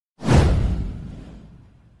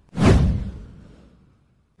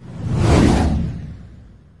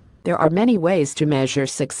There are many ways to measure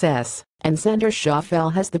success, and Xander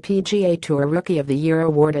Schauffele has the PGA Tour Rookie of the Year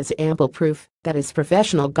award as ample proof that his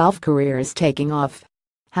professional golf career is taking off.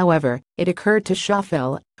 However, it occurred to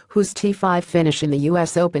Schauffele, whose T5 finish in the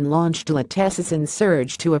US Open launched Latess's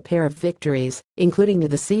surge to a pair of victories, including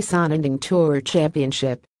the season-ending Tour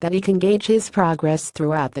Championship, that he can gauge his progress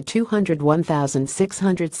throughout the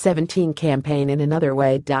 201,617 campaign in another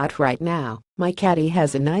way. Right now, my caddy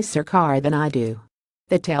has a nicer car than I do.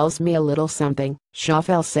 That tells me a little something,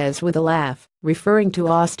 Schauffele says with a laugh, referring to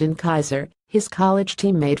Austin Kaiser, his college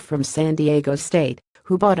teammate from San Diego State,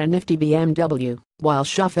 who bought a nifty BMW, while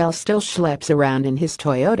Schauffele still schleps around in his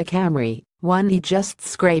Toyota Camry, one he just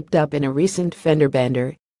scraped up in a recent fender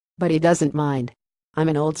bender. But he doesn't mind. I'm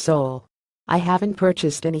an old soul. I haven't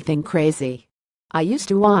purchased anything crazy. I used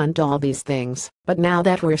to want all these things, but now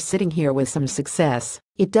that we're sitting here with some success,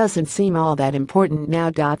 it doesn't seem all that important now.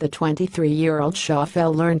 The 23-year-old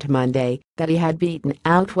Schauffele learned Monday that he had beaten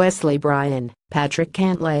out Wesley Bryan, Patrick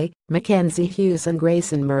Cantlay, Mackenzie Hughes and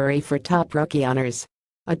Grayson Murray for top rookie honors.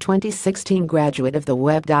 A 2016 graduate of the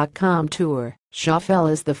Web.com Tour,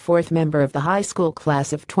 Schauffele is the fourth member of the high school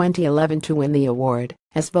class of 2011 to win the award,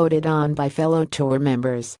 as voted on by fellow tour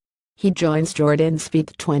members. He joins Jordan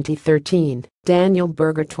Spieth 2013, Daniel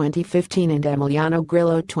Berger 2015 and Emiliano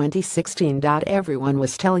Grillo 2016. Everyone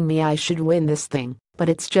was telling me I should win this thing, but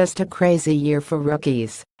it's just a crazy year for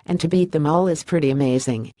rookies, and to beat them all is pretty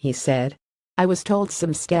amazing, he said. I was told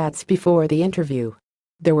some stats before the interview.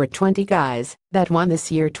 There were 20 guys that won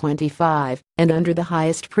this year, 25, and under the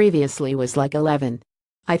highest previously was like 11.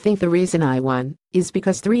 I think the reason I won is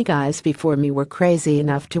because 3 guys before me were crazy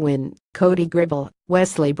enough to win: Cody Gribble,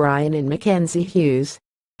 Wesley Bryan and Mackenzie Hughes.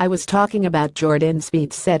 I was talking about Jordan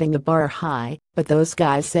Spieth setting the bar high, but those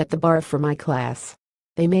guys set the bar for my class.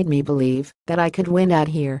 They made me believe that I could win out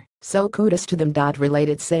here, so kudos to them.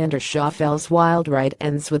 Related Xander Schauffele's wild ride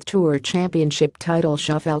ends with Tour Championship title.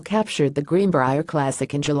 Schauffele captured the Greenbrier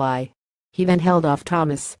Classic in July. He then held off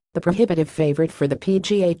Thomas, the prohibitive favorite for the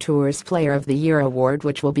PGA Tour's Player of the Year award,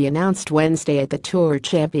 which will be announced Wednesday at the Tour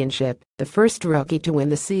Championship, the first rookie to win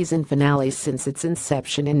the season finale since its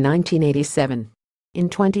inception in 1987. In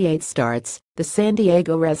 28 starts, the San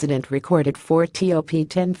Diego resident recorded 4 top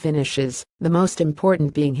 10 finishes, the most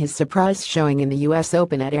important being his surprise showing in the US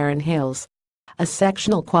Open at Erin Hills. A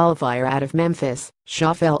sectional qualifier out of Memphis,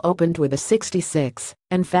 Schauffele opened with a 66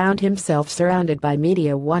 and found himself surrounded by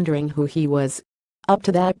media wondering who he was. Up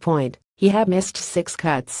to that point, he had missed 6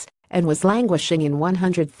 cuts and was languishing in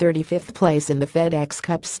 135th place in the FedEx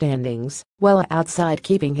Cup standings, well outside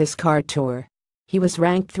keeping his car tour. He was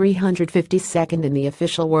ranked 352nd in the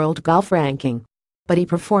official world golf ranking. But he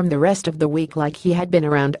performed the rest of the week like he had been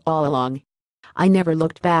around all along. I never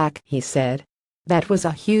looked back, he said. That was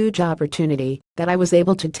a huge opportunity that I was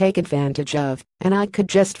able to take advantage of, and I could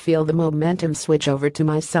just feel the momentum switch over to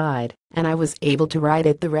my side, and I was able to ride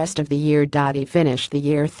it the rest of the year. He finished the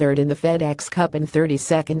year 3rd in the FedEx Cup and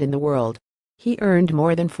 32nd in the world. He earned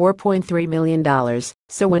more than $4.3 million,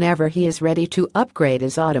 so whenever he is ready to upgrade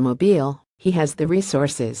his automobile, he has the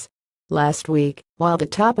resources. Last week, while the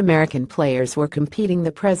top American players were competing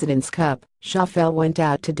the President's Cup, Schauffele went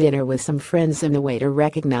out to dinner with some friends and the waiter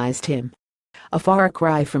recognized him. A far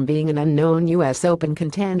cry from being an unknown US Open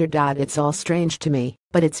contender. It's all strange to me,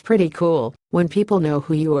 but it's pretty cool when people know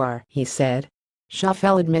who you are, he said.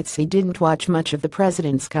 Schauffele admits he didn't watch much of the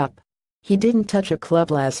President's Cup. He didn't touch a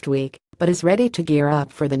club last week, but is ready to gear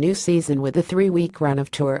up for the new season with a 3-week run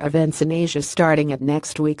of tour events in Asia starting at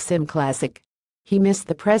next week's Sim Classic. He missed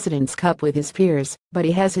the President's Cup with his peers, but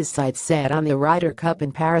he has his sights set on the Ryder Cup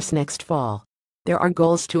in Paris next fall. There are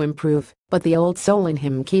goals to improve, but the old soul in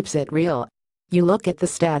him keeps it real. You look at the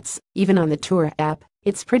stats, even on the Tour app,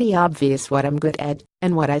 it's pretty obvious what I'm good at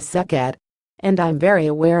and what I suck at. And I'm very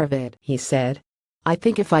aware of it, he said. I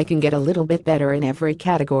think if I can get a little bit better in every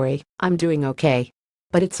category, I'm doing okay.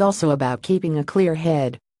 But it's also about keeping a clear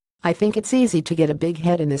head. I think it's easy to get a big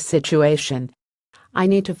head in this situation. I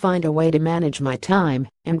need to find a way to manage my time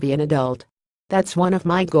and be an adult. That's one of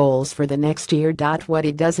my goals for the next year. What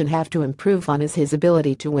he doesn't have to improve on is his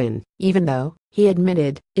ability to win, even though, he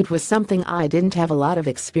admitted, it was something I didn't have a lot of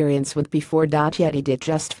experience with before. Yet he did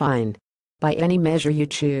just fine. By any measure you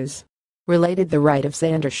choose. Related the right of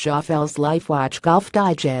Xander Schauffele's life. Watch Golf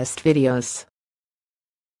Digest videos.